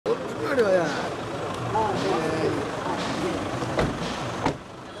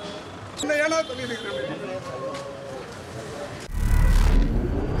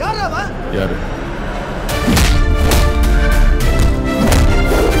யாரு?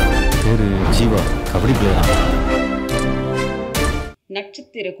 பேரு ஜீவா, கபடி பிளேயரா?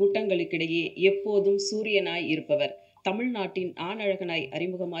 நட்சத்திர கூட்டங்களுக்கிடையே எப்போதும் சூரியனாய் இருப்பவர், தமிழ்நாட்டின் ஆணழகனாய்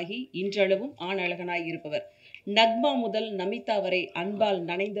அறிமுகமாகி இன்றளவும் ஆணழகனாய் இருப்பவர், நக்மா முதல் நமிதா வரை அன்பால்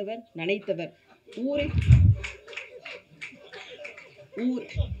நனைத்தவர்,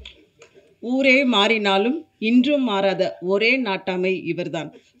 ஊரே மாறினாலும் இன்றும் மாறாத ஒரே நாட்டாமை இவர்தான்.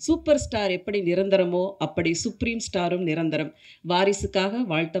 சூப்பர் ஸ்டார் எப்படி நிரந்தரமோ அப்படி சுப்ரீம் ஸ்டாரும் நிரந்தரம். வாரிசுக்காக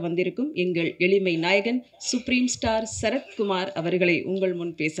வாழ்த்த வந்திருக்கும் எங்கள் எளிமை நாயகன் சுப்ரீம் ஸ்டார் சரத் குமார் அவர்களை உங்கள்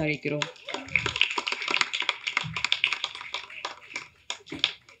முன் பேச அழைக்கிறோம்.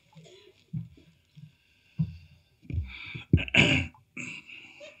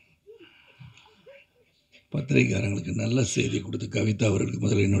 பத்திரிகையாளர்களுக்கு நல்ல செய்தி கொடுத்து கவிதா அவர்களுக்கு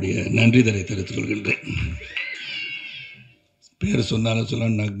முதல்ல என்னுடைய நன்றிதலை தெரிவித்துக் கொள்கின்றேன். பேர் சொன்னாலும்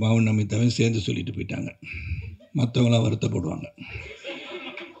சொல்லணும், நக்மாவும் நமிதாவையும் சேர்ந்து சொல்லிட்டு போயிட்டாங்க. மற்றவங்களாம் வருத்தப்படுவாங்க.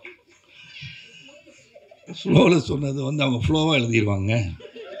 ஃப்ளோவில் சொன்னது அவங்க ஃப்ளோவாக எழுதிடுவாங்க.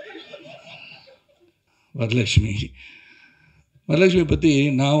 வரலட்சுமி பற்றி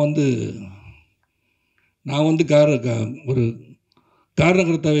நான் ஒரு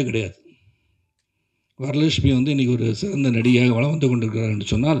காரணகர்த்தாவே கிடையாது. வரலட்சுமி இன்றைக்கி ஒரு சிறந்த நடிகையாக வளம் வந்து கொண்டிருக்கிறார் என்று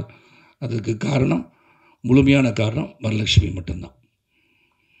சொன்னால் அதுக்கு காரணம், முழுமையான காரணம் வரலட்சுமி மட்டும்தான்.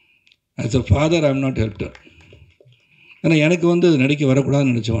 As a father I am not ஹெல்ப்டர். ஏன்னா எனக்கு நடிக்க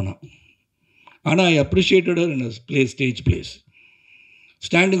வரக்கூடாதுன்னு நினச்சவனா. ஆனால் ஐ appreciated in stage place.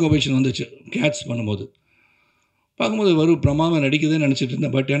 Standing ovation வந்துச்சு கேட்ச் பண்ணும்போது. பார்க்கும்போது பிரமாதமாக நடிக்குதுன்னு நினச்சிட்டு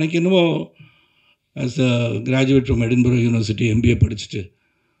இருந்தேன். பட் எனக்கு என்னமோ as a graduate from Edinburgh university MBA படிச்சுட்டு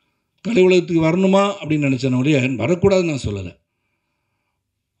கலை உலகத்துக்கு வரணுமா அப்படின்னு நினச்சேன். ஒரே வரக்கூடாதுன்னு நான் சொல்லலை.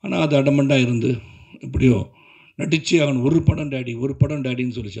 ஆனால் அது அடமண்டாக இருந்து எப்படியோ நடித்து அவன் ஒரு படம்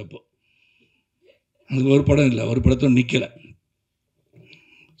டேடின்னு சொல்லிச்சு. அப்போ அதுக்கு ஒரு படம் இல்லை, ஒரு படத்தும் நிற்கலை.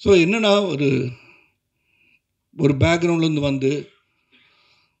 ஸோ என்னென்னா ஒரு பேக்ரவுண்ட்லேருந்து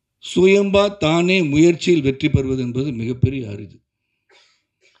சுயம்பா தானே முயற்சியில் வெற்றி பெறுவது என்பது மிகப்பெரிய அரிது.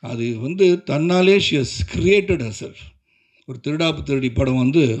 அது தன்னாலே ஷி ஹஸ் கிரியேட்டட் ஹர்செல்ஃப். ஒரு திருடி படம்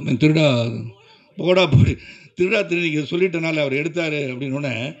திருடி சொல்லிட்டனால அவர் எடுத்தார்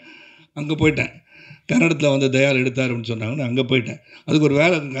அப்படின்னோடனே அங்கே போயிட்டேன். கன்னடத்தில் தயால் எடுத்தார் அப்படின்னு சொன்னாங்கன்னு அங்கே போயிட்டேன். அதுக்கு ஒரு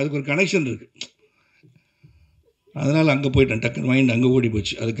வேலை, அதுக்கு ஒரு கனெக்ஷன் இருக்குது. அதனால் அங்கே போயிட்டேன். டக்குன்னு மைண்ட் அங்கே ஓடி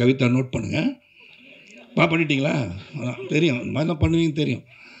போச்சு. அது கவிதா நோட் பண்ணுங்கள். பண்ணிட்டீங்களா? தெரியும், இந்த மாதிரிலாம் பண்ணுவீங்க தெரியும்.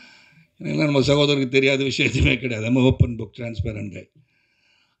 ஏன்னா நம்ம சகோதரருக்கு தெரியாத விஷயம் எதுவுமே கிடையாது. நம்ம ஓப்பன் புக் டிரான்ஸ்பேரண்ட் கை.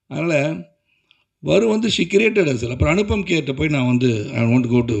 அதனால் ஷி கிரியேட்டட் ஹர்செல்ஃப். அப்புறம் அனுப்பம் கேட்ட போய் நான் I want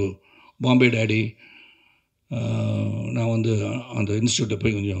go to Bombay daddy, நான் அந்த இன்ஸ்டியூட்டை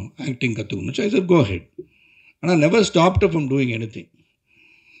போய் கொஞ்சம் ஆக்டிங் கற்றுக்கணும். ஐ செட் கோ ஹெட். ஆனால் never stopped from doing anything.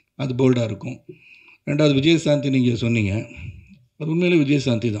 அது போல்டாக இருக்கும். ரெண்டாவது விஜயசாந்தி நீங்கள் சொன்னீங்க, அது உண்மையிலே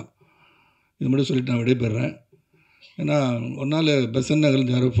விஜயசாந்தி தான். இது மட்டும் சொல்லிட்டு நான் விடைபெறேன். ஏன்னா ஒரு நாள் பெசன்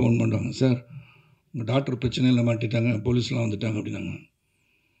நகர்லேருந்து யாரோ ஃபோன் பண்ணுறாங்க, சார் உங்கள் டாக்டர் பிரச்சனையில் மாட்டிட்டாங்க, போலீஸ்லாம் வந்துட்டாங்க அப்படின்னாங்க.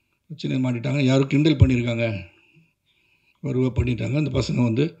 பிரச்சனையில் மாட்டிட்டாங்க, யாரும் கிண்டல் பண்ணியிருக்காங்க, பண்ணிட்டாங்க. அந்த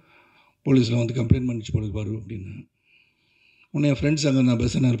பசங்க போலீஸில் கம்ப்ளைண்ட் பண்ணிச்சு போலீஸ் வரும் அப்படின்னு. உடனே என் ஃப்ரெண்ட்ஸ் அங்கே நான்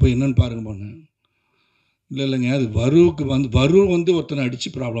பெசன் போய் என்னென்னு பாருங்க போனேன். இல்லைங்க, அது வரு ஒருத்தனை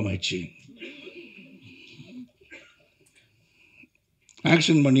அடித்து ப்ராப்ளம் ஆயிடுச்சு.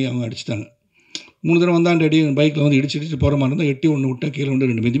 ஆக்ஷன் பண்ணி அவங்க அடிச்சிட்டாங்க. 3 தடவை வந்தான் டேடி பைக்கில் இடிச்சு போகிற மாதிரி இருந்தால் எட்டி ஒன்று விட்டேன், கீழே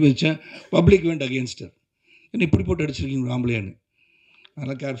 2 மிதிச்சேன். Public went அகேன்ஸ்டர். என்ன இப்படி போட்டு அடிச்சிருக்கீங்க ஆம்பளையான்னு.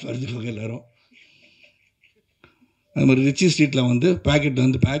 அதெல்லாம் கேர்ஃபுல்லாக இருந்துருவாங்க எல்லோரும். அது மாதிரி ரிச்சி ஸ்ட்ரீட்டில் பேக்கெட்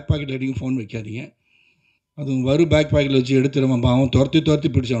பாக்கெட் அடிக்கும் ஃபோன் வைக்காதீங்க. அது பேக் பாக்கெட்டில் வச்சு எடுத்துருவான். அவன் துரத்தி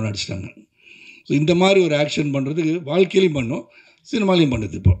பிடிச்சி அவனை அடிச்சிட்டாங்க. ஸோ இந்த மாதிரி ஒரு ஆக்ஷன் பண்ணுறதுக்கு வாழ்க்கையிலையும் பண்ணும், சினிமாலையும்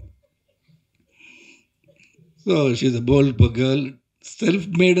பண்ணுது இப்போ. So she is a bolt girl. Self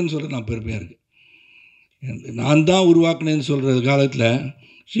மேடுன்னு சொல்கிறது நான் பெருமையாக இருக்குது. நான் தான் உருவாக்குனேன்னு சொல்கிற காலத்தில்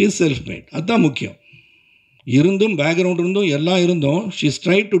ஷி இஸ் செல்ஃப் மேட். அதுதான் முக்கியம். இருந்தும் பேக்ரவுண்ட் இருந்தும் எல்லாம் இருந்தும் she is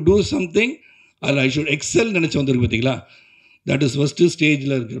try to do something. அதில் ஐ ஷுட் எக்ஸல் நினச்சி வந்திருக்கு பார்த்தீங்களா. தட் இஸ் ஃபஸ்ட்டு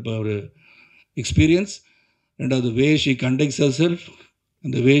ஸ்டேஜில் இருக்கிற ஒரு எக்ஸ்பீரியன்ஸ். ரெண்டாவது way she conducts her self,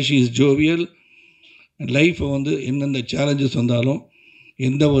 அந்த வே ஷி இஸ் ஜோவியல். லைஃப்பை எந்தெந்த சேலஞ்சஸ் வந்தாலும்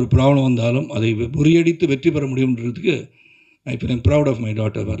எந்த ஒரு ப்ராப்ளம் வந்தாலும் அதை முறியடித்து வெற்றி பெற முடியுன்றதுக்கு I feel proud of my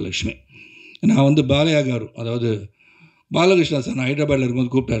daughter Varalakshmi. நான் பாலையா காரு, அதாவது బాలకృష్ణ సార్ నా హైదరాబాద్లో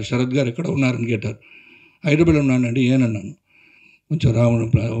இருக்கும்போது கூப்பிட்டார். శరత్ గారు ఎక్కడ ఉన్నారని கேட்டார். హైదరాబాద్లో ఉన్నానండి. ఏనన్నాను, కొంచెం రావడం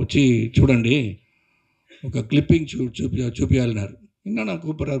వచ్చి చూడండి, ఒక క్లిప్పింగ్ చూపించాలన్నారు. என்னன்னா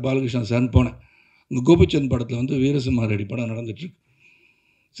கூப்பிட்றாரு பாலகிருஷ்ணன் சார்னு போனேன். இங்கே கோபிச்சந்த் படத்தில் வீரசிம்ஹா ரெடி படம் நடந்துட்டுருக்கு.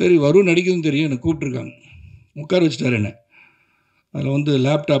 சரி வரும் நடிக்குதுன்னு தெரியும், என்னை கூப்பிட்ருக்காங்க, உட்கார வச்சுட்டார் என்ன. அதில் வந்து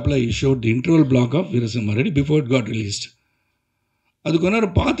லேப்டாப்பில் இ ஷோட் தி interval black of Veerasimha Reddy before it got released. அது கொஞ்ச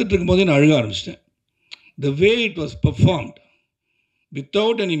நேரம் பார்த்துட்டு இருக்கும்போதே நான் அழுக ஆரம்பிச்சிட்டேன். த way it was performed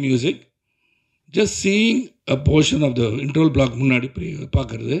without any music, just seeing a portion of the interval black முன்னாடி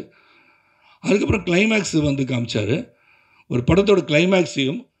பார்க்குறது. அதுக்கப்புறம் கிளைமேக்ஸ் வந்து காமிச்சார். ஒரு படத்தோட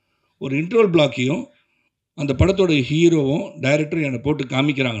கிளைமேக்ஸையும் ஒரு இன்டர்வல் பிளாக்கையும் அந்த படத்தோட ஹீரோவும் டைரக்டரும் என்னை போட்டு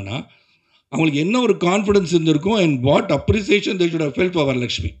காமிக்கிறாங்கன்னா அவங்களுக்கு என்ன ஒரு கான்ஃபிடன்ஸ் இருந்திருக்கும் and what appreciation they should have felt for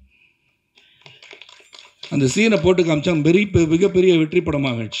Varalakshmi. அந்த சீனை போட்டு காமிச்சா மிகப்பெரிய வெற்றி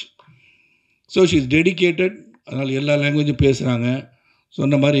படமாக ஆகிடுச்சு. So she is dedicated. அதனால் எல்லா லாங்குவேஜும் பேசுகிறாங்க.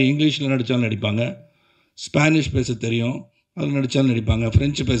 சொன்ன மாதிரி இங்கிலீஷில் நடித்தாலும் நடிப்பாங்க, ஸ்பானிஷ் பேச தெரியும், அதில் நடித்தாலும் நடிப்பாங்க,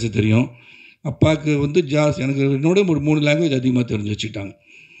 ஃப்ரெஞ்சு பேச தெரியும். அப்பாவுக்கு வந்து எனக்கு என்னோட ஒரு 3 லாங்குவேஜ் அதிகமாக தெரிஞ்சு வச்சுக்கிட்டாங்க.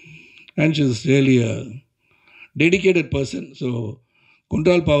 And she is really a dedicated person. So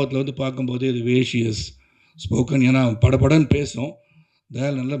கொன்றால் பாவத்தில் வந்து பார்க்கும்போது இது வேஷியஸ் ஸ்போக்கன், ஏன்னா படப்படன்னு பேசும்,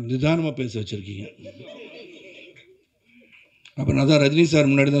 தயால் நல்லா நிதானமாக பேச வச்சுருக்கீங்க. அப்போ நான் தான் ரஜினி சார்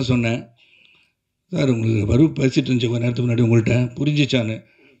முன்னாடி தான் சொன்னேன், சார் உங்களுக்கு பேசிகிட்டு இருந்துச்சு கொஞ்சம் நேரத்துக்கு முன்னாடி உங்கள்கிட்ட புரிஞ்சிச்சான்னு.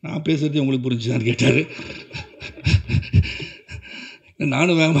 நான் பேசுகிறது உங்களுக்கு புரிஞ்சுச்சான்னு கேட்டார்.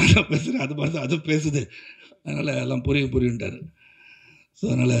 நானும் வேகமாக தான் பேசுகிறேன், அது மாதிரி தான் அது பேசுது, அதனால் எல்லாம் புரியுன்ட்டார். ஸோ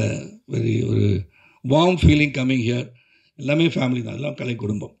அதனால் வெரி ஒரு வார்ம் ஃபீலிங் கம்மிங் ஹியர். எல்லாமே ஃபேமிலி தான், எல்லாம் கலை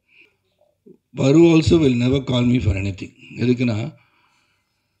குடும்பம். வரு also will never call me for any thing. எதுக்குன்னா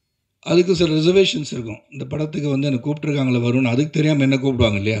அதுக்கு சில ரிசர்வேஷன்ஸ் இருக்கும். இந்த படத்துக்கு வந்து என்னை கூப்பிட்ருக்காங்களே வரும்னு அதுக்கு தெரியாமல் என்ன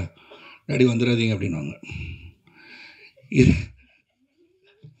கூப்பிடுவாங்க இல்லையா, டாடி வந்துடாதீங்க அப்படின்வாங்க. இது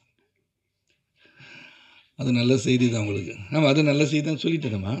அது நல்ல செய்தி தான் உங்களுக்கு. ஆமாம், அது நல்ல செய்தி தான்,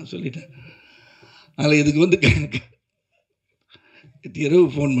 சொல்லிட்டேன். அதில் இதுக்கு வந்து இரவு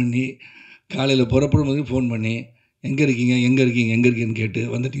ஃபோன் பண்ணி காலையில் புறப்படும் போது ஃபோன் பண்ணி எங்கே இருக்கீங்கன்னு கேட்டு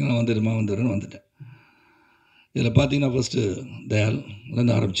வந்துட்டிங்கன்னா வந்துடுன்னு வந்துட்டேன். இதில் பார்த்தீங்கன்னா ஃபஸ்ட்டு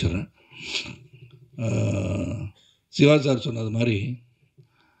தயால்லேருந்து ஆரம்பிச்சிடுறேன். சிவா சார் சொன்னது மாதிரி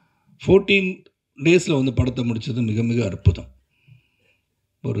 14 டேஸில் வந்து படத்தை முடித்தது மிக மிக அற்புதம்.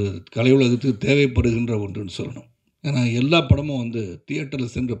 ஒரு கலை உலகத்துக்கு தேவைப்படுகின்ற ஒன்றுன்னு சொல்லணும். ஏன்னா எல்லா படமும் வந்து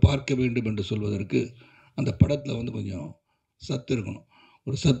தியேட்டரில் சென்று பார்க்க வேண்டும் என்று சொல்வதற்கு அந்த படத்தில் வந்து கொஞ்சம் சத்து இருக்கணும்.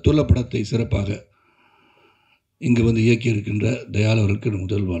 ஒரு சத்துள்ள படத்தை சிறப்பாக இங்கே வந்து இயக்கியிருக்கின்ற தயால் அவருக்கு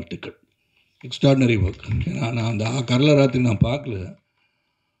முதல் வாழ்த்துக்கள். Extraordinary work. ஏன்னா நான் அந்த கரல ராத்திரி நான் பார்க்கல,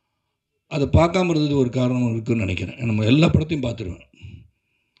 அதை பார்க்காம இருந்தது ஒரு காரணம் இருக்குதுன்னு நினைக்கிறேன். நம்ம எல்லா படத்தையும் பார்த்துருவேன்,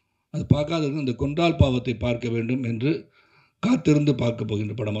 அது பார்க்காதது இந்த கொன்றால் பாவத்தை பார்க்க வேண்டும் என்று காத்திருந்து பார்க்க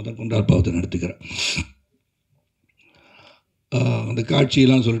போகின்ற படமாக தான் கொன்றால் பாவத்தை நடத்துக்கிறேன். அந்த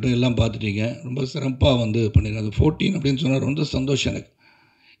காட்சியெல்லாம் சொல்லிட்டு எல்லாம் பார்த்துட்டீங்க, ரொம்ப சிறப்பாக வந்து பண்ணிடுறேன். அது 14 அப்படின்னு சொன்னால் ரொம்ப சந்தோஷம் எனக்கு.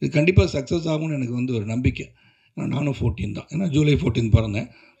 இது கண்டிப்பாக சக்ஸஸ் ஆகும்னு எனக்கு வந்து ஒரு நம்பிக்கை. நானும் 14 தான், ஏன்னா ஜூலை 14 பிறந்தேன்.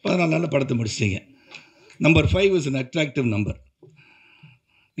 14 நாளில் படத்தை முடிச்சிட்டிங்க. Number 5 is an attractive number.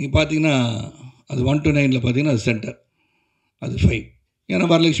 நீங்கள் பார்த்தீங்கன்னா அது 1 to 9 பார்த்தீங்கன்னா அது சென்டர், அது 5. ஏன்னா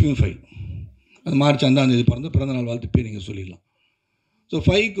வரலட்சுமி 5, அது மார்ச் 5 பிறந்தநாள் வாழ்த்துப்பே நீங்கள் சொல்லிடலாம். ஸோ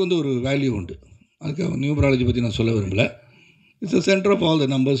 5க்கு வந்து ஒரு வேல்யூ உண்டு. அதுக்காக நியூமராலஜி பற்றி நான் சொல்ல விரும்பலை. It's a centre of all the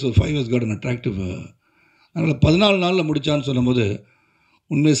numbers. So 5 has got an attractive. அதனால் 14 நாளில் முடித்தான்னு சொல்லும்போது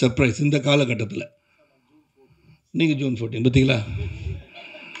உண்மையை சர்ப்ரைஸ். இந்த காலகட்டத்தில் நீங்கள் ஜூன் 14 பார்த்தீங்களா,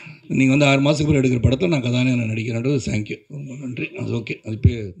 நீங்கள் வந்து 6 மாதத்துக்கு பிறகு எடுக்கிற படத்தில் நான் கதாநாயகன் நடிக்கிறேன்றது தேங்க்யூ, ரொம்ப நன்றி. அது ஓகே, அது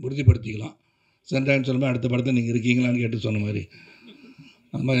இப்போ உறுதிப்படுத்திக்கலாம். சென்றாயின்னு சொல்லும்போது அடுத்த படத்தை நீங்கள் இருக்கீங்களான்னு கேட்டு சொன்ன மாதிரி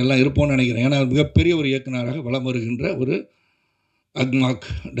அந்த மாதிரி எல்லாம் இருப்போம்னு நினைக்கிறேன். ஏன்னா மிகப்பெரிய ஒரு இயக்குனராக வலம் வருகின்ற ஒரு Agmark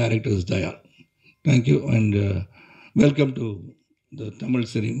director is Dayal. Thank you and welcome to the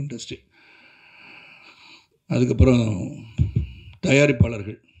Tamil cinema industry. அதுக்கப்புறம்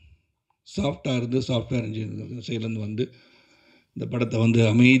தயாரிப்பாளர்கள் சாஃப்ட்வேர் இன்ஜினியர் சைட்லேருந்து வந்து இந்த படத்தை வந்து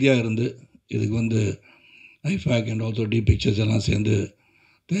அமைதியாக இருந்து இதுக்கு வந்து ஐஃபேக் அண்ட் ஆல்சோ டி பிக்சர்ஸ் எல்லாம் சேர்ந்து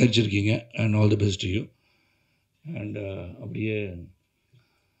தயாரிச்சிருக்கீங்க. And all the best you. And அப்படியே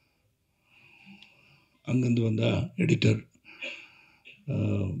அங்கேருந்து வந்தால் எடிட்டர்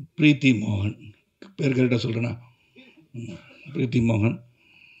பிரீத்தி மோகன், பேர் கரெக்டாக சொல்கிறேன்னா பிரீத்தி மோகன்,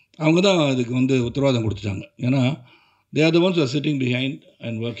 அவங்க தான் அதுக்கு வந்து உத்தரவாதம் கொடுத்துட்டாங்க. ஏன்னா they are the ones who are sitting behind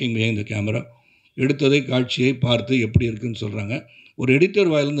and working behind the camera. எடுத்ததை காட்சியை பார்த்து எப்படி இருக்குதுன்னு சொல்கிறாங்க. ஒரு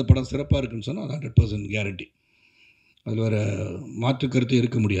எடிட்டர் வாயிலிருந்து படம் சிறப்பாக இருக்குதுன்னு சொன்னால் அது 100% கேரண்டி, அதில் வேறு மாற்று கருத்து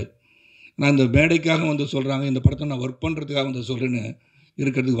இருக்க முடியாது. நான் இந்த மேடைக்காக வந்து சொல்கிறாங்க, இந்த படத்தை நான் ஒர்க் பண்ணுறதுக்காக வந்து சொல்கிறேன்னு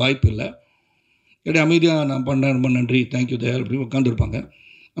இருக்கிறதுக்கு வாய்ப்பு இல்லை. எப்படி அமைதியாக நான் பண்ணேன், ரொம்ப நன்றி, தேங்க்யூ தயால் அப்படி உட்காந்துருப்பாங்க.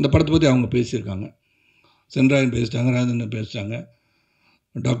 அந்த படத்தை பற்றி அவங்க பேசியிருக்காங்க. சென்றாயன் பேசிட்டாங்க, ராஜேந்திரன் பேசிட்டாங்க,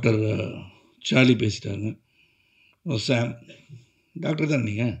 டாக்டர் சார்லி பேசிட்டாங்க, சாம். டாக்டர் தானே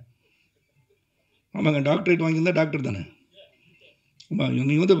நீங்கள்? ஆமாங்க, டாக்டரேட் வாங்கியிருந்தா டாக்டர் தானே.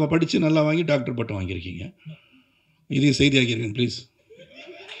 நீங்கள் வந்து படித்து நல்லா வாங்கி டாக்டர் பட்டம் வாங்கியிருக்கீங்க. இதையும் செய்தி ஆக்கியிருக்கேன் ப்ளீஸ்.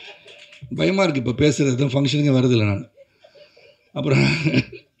 பயமாக இருக்குது இப்போ பேசுகிறது, எதுவும் ஃபங்க்ஷனுக்கு வருதில்லை நான். அப்புறம்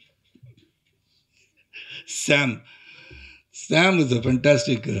சாம் is a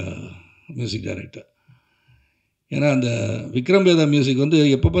fantastic music director. ஏன்னா அந்த விக்ரம் வேதா மியூசிக் வந்து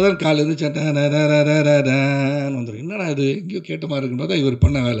எப்போ பார்த்தாலும் காலையில் வந்துடும். என்னடா இது எங்கேயோ கேட்ட மாதிரி இருக்குன்னு பார்த்தா இவர்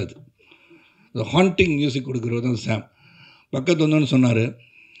பண்ண வேலை அது. ஹாண்டிங் மியூசிக் கொடுக்குறது தான் சாம். பக்கத்து வந்தோன்னு சொன்னார்,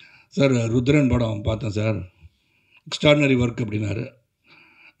 சார் ருத்ரன் படம் பார்த்தேன் சார், எக்ஸ்ட்ராடினரி ஒர்க் அப்படின்னாரு.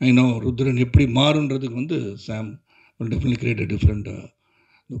 ஐநோ ருத்ரன் எப்படி மாறுன்றதுக்கு வந்து சாம் definitely create a different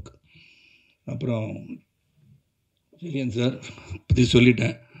look. அப்புறம் ஜெயன் சார் பற்றி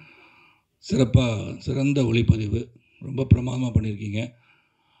சொல்லிட்டேன். சிறந்த ஒளிப்பதிவு, ரொம்ப பிரமாதமாக பண்ணியிருக்கீங்க.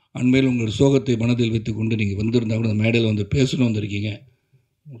 அண்மையில் உங்கள் சோகத்தை மனதில் வைத்து கொண்டு நீங்கள் வந்திருந்தா கூட அந்த மேடையில் வந்து பேசணும் வந்திருக்கீங்க,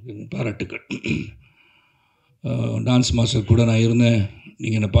 பாராட்டுக்கள். டான்ஸ் மாஸ்டர் கூட நான் இருந்தேன்,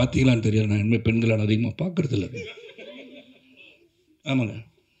 நீங்கள் என்னை பார்த்தீங்களான்னு தெரியல. நான் இனிமேல் பெண்களை நான் அதிகமாக பார்க்குறதில்ல. ஆமாங்க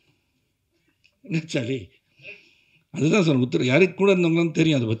நினச்சாலே அதுதான் சார் உத்தர யாருக்கு கூட இருந்தவங்களான்னு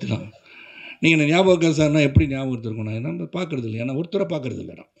தெரியும் அதை பற்றிலாம். நீங்கள் என்ன ஞாபகம் இருக்கா சார்னா எப்படி ஞாபகம் எடுத்துருக்கோம்? நான் நம்ம பார்க்குறது இல்லை, ஏன்னா ஒருத்தரை பார்க்குறது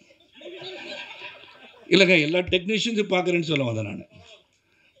இல்லை. நான் இல்லைங்க எல்லா டெக்னீஷியன்ஸும் பார்க்குறேன்னு சொல்ல வந்தேன் நான்.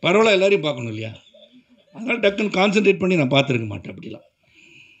 பரவாயில்ல, எல்லோரையும் பார்க்கணும் இல்லையா? அதனால் டக்குன்னு கான்சன்ட்ரேட் பண்ணி நான் பார்த்துருக்க மாட்டேன். அப்படிலாம்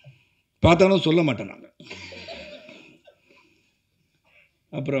பார்த்தாலும் சொல்ல மாட்டேன் நாங்கள்.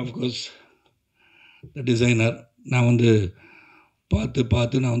 அப்புறம் ஆஃப்கோர்ஸ் த டிசைனர், நான் வந்து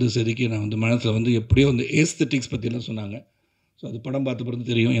பார்த்து நான் வந்து செதுக்கி நான் வந்து மனசில் வந்து எப்படியோ வந்து ஏஸ்தட்டிக்ஸ் பற்றிலாம் சொன்னாங்க. ஸோ அது படம் பார்த்த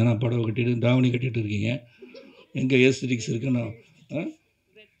பிறகு தெரியும். ஏன்னா படம் கட்டிட்டு தாவணி கட்டிகிட்டு இருக்கீங்க, எங்கே ஏஸ்தட்டிக்ஸ் இருக்குது. நான்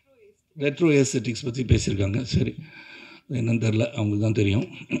ரெட்ரோ ஏஸ்தட்டிக்ஸ் பற்றி பேசியிருக்காங்க. சரி, என்னன்னு தெரில, அவங்களுக்கு தான் தெரியும்.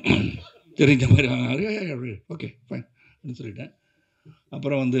 தெரிஞ்ச மாதிரி ஓகே ஃபைன் அப்படின்னு சொல்லிட்டேன்.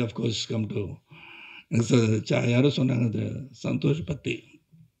 அப்புறம் வந்து அஃப்கோர்ஸ் கம் டு யாரும் சொன்னாங்க அது சந்தோஷ் பற்றி,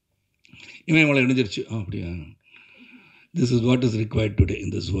 இவன் இவங்களை இணைஞ்சிருச்சு. அப்படியா, this is what is required today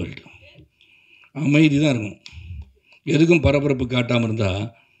in this world. அமைதி தான் இருக்கும், எதுக்கும் பரபரப்பு காட்டாமல் இருந்தால்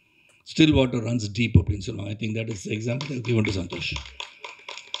ஸ்டில் வாட்டர் ரன்ஸ் டீப் அப்படின்னு சொல்லுவாங்க. I think that is example given to Santhosh.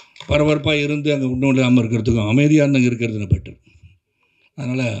 பரபரப்பாக இருந்து அங்கே ஒன்றும் இல்லாமல் இருக்கிறதுக்கும் அமைதியாக இருந்தவங்க இருக்கிறது பெட்டர்.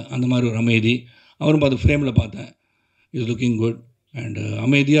 அதனால் அந்த மாதிரி ஒரு அமைதி. அவரும் பார்த்து ஃப்ரேமில் பார்த்தேன், இஸ் லுக்கிங் குட் அண்ட்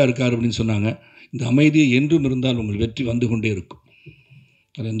அமைதியாக இருக்கார் அப்படின்னு சொன்னாங்க. இந்த அமைதியை என்றும் இருந்தால் உங்கள் வெற்றி வந்து கொண்டே இருக்கும்,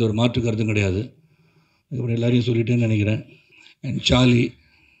 அது எந்த ஒரு மாற்று கருத்தும் கிடையாது. அதுக்கப்புறம் எல்லாரையும் சொல்லிட்டேன்னு நினைக்கிறேன். And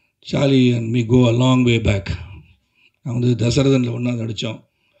Charlie and me go a long way back. நான் வந்து தசரதனில் ஒன்றா நடித்தோம்.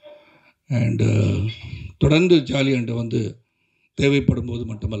 அண்டு தொடர்ந்து சார்லி என்கிட்ட வந்து தேவைப்படும் போது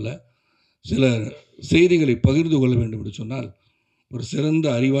மட்டுமல்ல, சில செய்திகளை பகிர்ந்து கொள்ள வேண்டும் என்று சொன்னால் ஒரு சிறந்த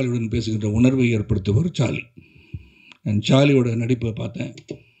அறிவாளியுடன் பேசுகின்ற உணர்வை ஏற்படுத்துவர் சார்லி. அண்ட் சார்லியோட நடிப்பை பார்த்தேன்.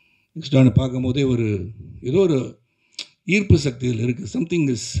 நெக்ஸ்ட் பார்க்கும்போதே ஒரு ஏதோ ஒரு ஈர்ப்பு சக்தியில் இருக்குது. Something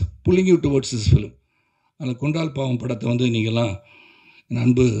is pulling you towards this film. அதில் கொண்டால் பாவம் படத்தை வந்து நீங்கள்லாம் என்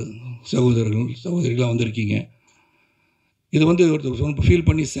அன்பு சகோதரிகளாக வந்திருக்கீங்க. இது வந்து ஒருத்தர் ஃபீல்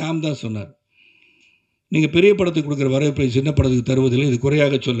பண்ணி சாம் தான் சொன்னார், நீங்கள் பெரிய படத்துக்கு கொடுக்குற வரவேற்பை சின்ன படத்துக்கு தருவதில்லை, இது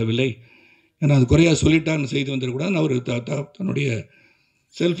குறையாக சொல்லவில்லை. ஏன்னா அது குறையாக சொல்லிட்டான்னு செய்து வந்துடக்கூடாது. அவர் தன்னுடைய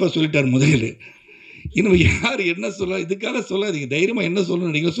செல்ஃபாக சொல்லிட்டார் முதலில். இன்னும் யார் என்ன சொல்ல, இதுக்காக சொல்லாதீங்க, தைரியமாக என்ன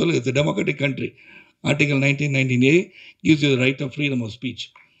சொல்லணும் நீங்கள் சொல்லுங்கள். It's democratic country. Article 1919A gives you the right of freedom of speech.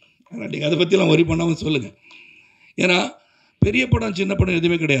 அதனால் நீங்கள் அதை பற்றிலாம் ஒரி பண்ணாமல் சொல்லுங்கள். ஏன்னா பெரிய படம் சின்ன படம்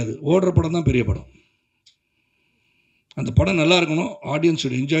எதுவுமே கிடையாது, ஓடுற படம் தான் பெரிய படம். அந்த படம் நல்லா இருக்கணும், audience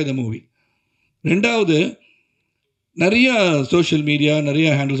should enjoy the movie. ரெண்டாவது, நிறையா சோஷியல் மீடியா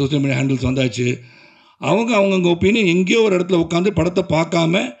ஹேண்டில்ஸ் வந்தாச்சு. அவங்கவுங்க ஒப்பீனியன் எங்கேயோ ஒரு இடத்துல உட்காந்து படத்தை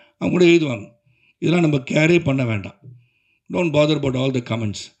பார்க்காம அவங்க கூட எழுதுவாங்க. இதெல்லாம் நம்ம கேரே பண்ண வேண்டாம். Don't father about all the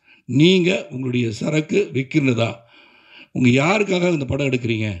comments. நீங்கள் உங்களுடைய சரக்கு விற்கிறதா, உங்கள் யாருக்காக இந்த படம்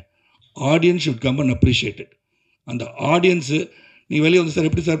எடுக்கிறீங்க, audience should come and appreciate it. அந்த ஆடியன்ஸு நீ வெளியே வந்து சார்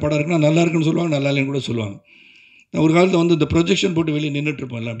எப்படி சார் படம் இருக்குன்னா நல்லா இருக்குன்னு சொல்லுவாங்க, நல்லா இல்லைன்னு கூட சொல்லுவாங்க. நான் ஒரு காலத்தில் வந்து இந்த ப்ரொஜெக்ஷன் போட்டு வெளியே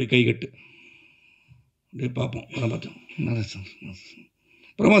நின்றுட்டுருப்போம், இல்லை அப்படியே கைகட்டு அப்படியே பார்ப்போம். படம் பார்த்தோம், நல்லா சார்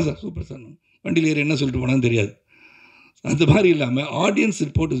அப்புறமா சார் சூப்பர் சார், வண்டியில் ஏறி என்ன சொல்லிட்டு போனான்னு தெரியாது. அந்த மாதிரி இல்லாமல் audience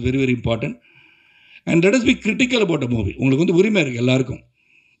report is very very important. And let us B critical about a movie. உங்களுக்கு வந்து உரிமை இருக்குது எல்லாருக்கும்,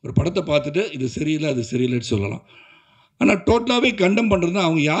 ஒரு படத்தை பார்த்துட்டு இது சரியில்லை அது சரியில்லைன்னு சொல்லலாம். ஆனால் டோட்டலாகவே கண்டம் பண்ணுறதுனா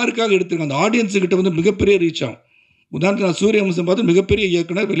அவங்க யாருக்காக எடுத்துருக்காங்க, அந்த ஆடியன்ஸுக்கிட்ட வந்து மிகப்பெரிய ரீச் ஆகும். உதாரணத்துக்கு நான் சூரியவம்சம் பார்த்து மிகப்பெரிய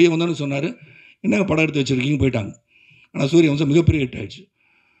இயக்குனர் வெளியே வந்தோன்னு சொன்னார், என்னங்க படம் எடுத்து வச்சுருக்கீங்க போயிட்டாங்க. ஆனால் சூரியவம்சம் மிகப்பெரிய ஹிட் ஆகிடுச்சு.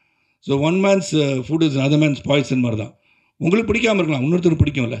 So one mens food is other mens poison மாதிரி தான். உங்களுக்கு பிடிக்காமல் இருக்கலாம், இன்னொருத்தருக்கு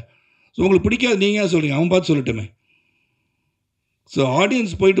பிடிக்கும்ல. ஸோ உங்களுக்கு பிடிக்காது நீங்கள் சொல்கிறீங்க, அவன் பார்த்து சொல்லட்டுமே. ஸோ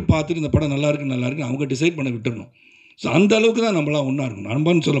ஆடியன்ஸ் போயிட்டு பார்த்துட்டு இந்த படம் நல்லா இருக்கு அவங்க டிசைட் பண்ண விட்டுறணும். ஸோ அந்த அளவுக்கு தான் நம்மளாம் ஒன்றா இருக்கணும்.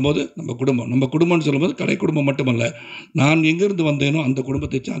 நண்பன்னு சொல்லும்போது நம்ம குடும்பம்னு சொல்லும்போது கலை குடும்பம் மட்டுமல்ல, நான் எங்கேருந்து வந்தேனோ அந்த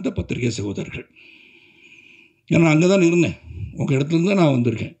குடும்பத்தை சார்ந்த பத்திரிகை சகோதரர்கள். ஏன்னா அங்கே தான் இருந்தேன், உங்கள் இடத்துலேருந்து தான் நான்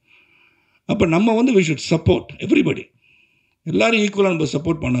வந்திருக்கேன். அப்போ நம்ம வந்து வி ஷுட் சப்போர்ட் எவ்ரிபடி. எல்லோரும் ஈக்குவலாக நம்ம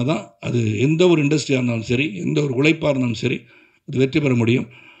சப்போர்ட் பண்ணால் தான் அது எந்த ஒரு இண்டஸ்ட்ரியாக இருந்தாலும் சரி, எந்த ஒரு உழைப்பாக இருந்தாலும் சரி, அது வெற்றி பெற முடியும்.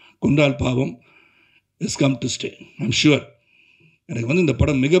 கொண்டால் பாவம் is come to stay. I'm sure. எனக்கு வந்து இந்த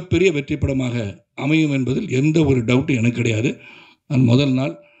படம் மிகப்பெரிய வெற்றி படமாக அமையும் என்பதில் எந்த ஒரு டவுட்டும் எனக்கு கிடையாது. நான் முதல்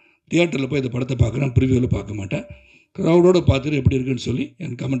நாள் தியேட்டரில் போய் இந்த படத்தை பார்க்குறேன், ப்ரிவியூவில் பார்க்க மாட்டேன். க்ரௌடோடு பார்த்துட்டு எப்படி இருக்குன்னு சொல்லி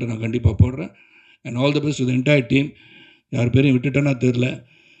என் கமெண்ட்டை நான் கண்டிப்பாக போடுறேன். And all the best with entire team. யார் பேரையும் விட்டுட்டேன்னா தெரில,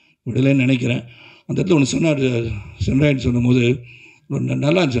 விடலைன்னு நினைக்கிறேன். அந்த இடத்துல ஒன்று சொன்னார் சென்றாயின்னு சொன்னும் போது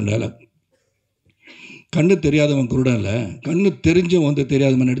நல்லா இருந்துச்சு. டைலாக், கண்ணு தெரியாதவன் குருடன் இல்லை, கண்ணு தெரிஞ்சவன் வந்து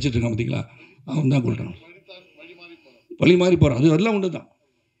தெரியாதவன் நடிச்சிட்டு இருக்கான் பார்த்தீங்களா, அவன் தான் குருடன். வழி மாறி போகிறான், அது எல்லாம் ஒன்று தான்.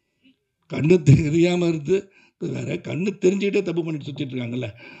 கண்ணு தெரியாமல் இருந்து வேறு, கண்ணு தெரிஞ்சுக்கிட்டே தப்பு பண்ணிட்டு சுற்றிட்டு இருக்காங்கல்ல,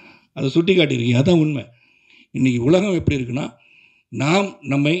 அதை சுட்டி காட்டியிருக்கீங்க. அதான் உண்மை. இன்றைக்கி உலகம் எப்படி இருக்குன்னா, நாம்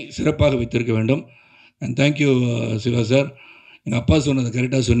நம்மை சிறப்பாக வைத்திருக்க வேண்டும். And thank you Siva sir. எங்கள் அப்பா சொன்னதை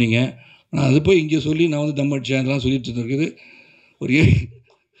கரெக்டாக சொன்னீங்க. நான் அது போய் இங்கே சொல்லி நான் வந்து தம் அடிச்சேன் அதெல்லாம் சொல்லிட்டு இருக்குது. ஒரு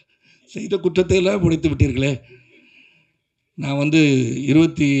செய்த குற்றத்தை எல்லாம் உடைத்து விட்டீர்களே. நான் வந்து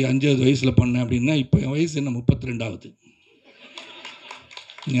 25வது வயசில் பண்ணேன் அப்படின்னா இப்போ என் வயசு என்ன 32 ஆகுது.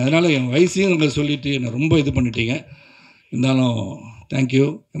 நீங்கள் அதனால் என் வயசையும் நீங்கள் சொல்லிவிட்டு என்னை ரொம்ப இது பண்ணிட்டீங்க. இருந்தாலும் தேங்க்யூ.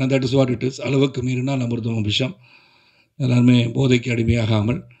 ஏன்னா that is what it is. அளவுக்கு மீறினால் அமிர்தமும் விஷம். எல்லாருமே போதைக்கு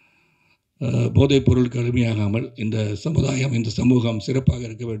அடிமையாகாமல், போதைப் பொருளுக்கு அடிமையாகாமல் இந்த சமுதாயம், இந்த சமூகம் சிறப்பாக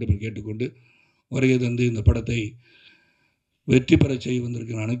இருக்க வேண்டும் என்று கேட்டுக்கொண்டு வருகை தந்து இந்த படத்தை வெற்றி பெற செய்ய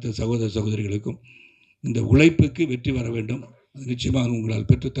வந்திருக்கிற அனைத்து சகோதர சகோதரிகளுக்கும் இந்த உழைப்புக்கு வெற்றி வர வேண்டும். அது நிச்சயமாக உங்களால்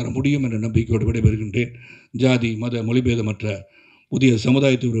பெற்றுத்தர முடியும் என்ற நம்பிக்கையோடு விடைபெறுகின்றேன். ஜாதி மத மொழிபேதமற்ற புதிய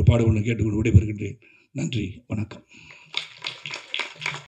சமுதாயத்தை ஒரு பாடுபட கேட்டுக்கொண்டு விடைபெறுகின்றேன். நன்றி, வணக்கம்.